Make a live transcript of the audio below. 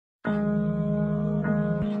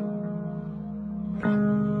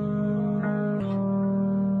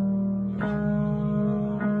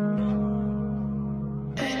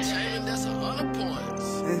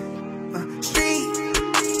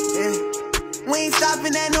We ain't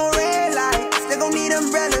stopping at no red light. They gon' need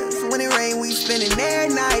umbrellas. When it rain, we spending every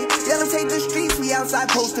night. Yellow take the streets, we outside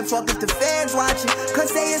posting, fuck if the feds watching. Cause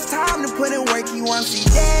say it's time to put in work, you wanna see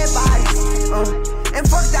dead bodies. And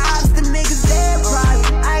fuck the ops, the niggas dead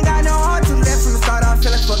private. I ain't got no heart to left from the start off, feel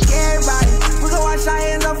like fuck everybody. We gon' wash our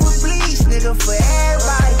hands off with bleach, nigga, for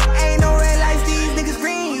everybody. Ain't no red lights, these niggas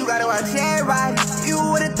green, you gotta watch everybody. You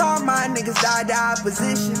would've thought my niggas died to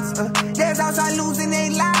oppositions. There's outside losing their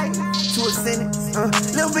life to a sentence.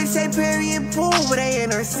 Little bitch say period pool, but they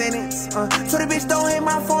in her sentence. So the bitch don't hit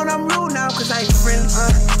my phone, I'm rude now, cause I ain't friendly.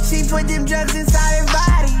 She put them drugs inside her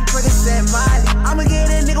body, for the set Molly. I'ma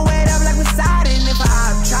get a nigga wet up like Poseidon if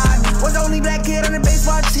I tried me. Was the only black kid on the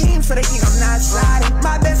baseball team, so they think I'm not sliding.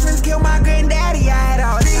 My best friends killed my granddaddy, I had a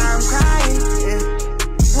hard time crying.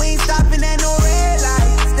 We ain't stopping at no red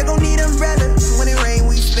lights. They gon' need umbrellas. When it rain,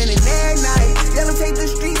 we spending every night. Yellow take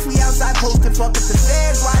the streets, we outside posting, fuck if the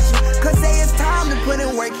feds watching. Cause say it's time to put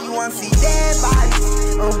in work, you wanna see dead bodies.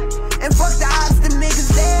 And fuck the ops, the niggas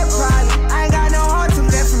dead private. I ain't got no heart to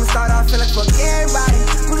left from the start off, feel like fuck everybody.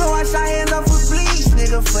 We gon' wash our hands off with bleach,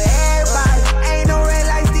 nigga, for everybody. Ain't no red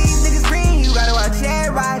lights, these niggas green, you gotta watch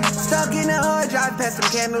everybody. Stuck in the hood, drive past some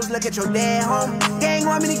candles, look at your dead homie. Gang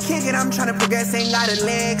want me to kick it, I'm tryna progress, ain't got a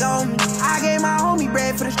leg on me. I gave my homie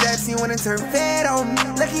bread for the straps, he went and turned fed on me.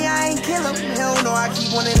 Lucky I ain't kill him, hell no, I keep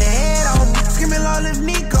one in the head on me. Screaming lawless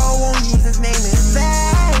Nico, won't use his name in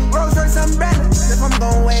vain. Rose Royce umbrellas, if I'm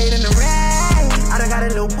gon' wait in the rain. I done got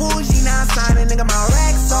a little bougie, now I'm signing, nigga, my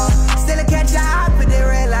racks off. Still a catch your eye for the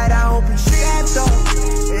red light, I hope he strapped off.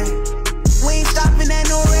 We ain't stopping at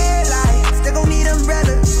no red lights. They gon' need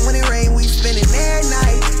umbrellas. When it rain, we spending every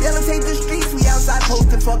night. Yellow take the streets, we outside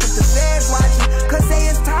posting, fuck if the feds watching. Cause say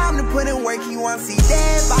it's time to put in work, you wanna see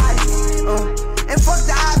dead bodies. And fuck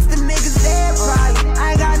the ops, the niggas dead private.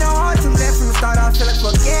 I ain't got no heart to left from the start off, feel like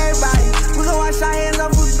fuck everybody. We gon' wash our hands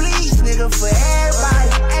off with bleach, nigga, for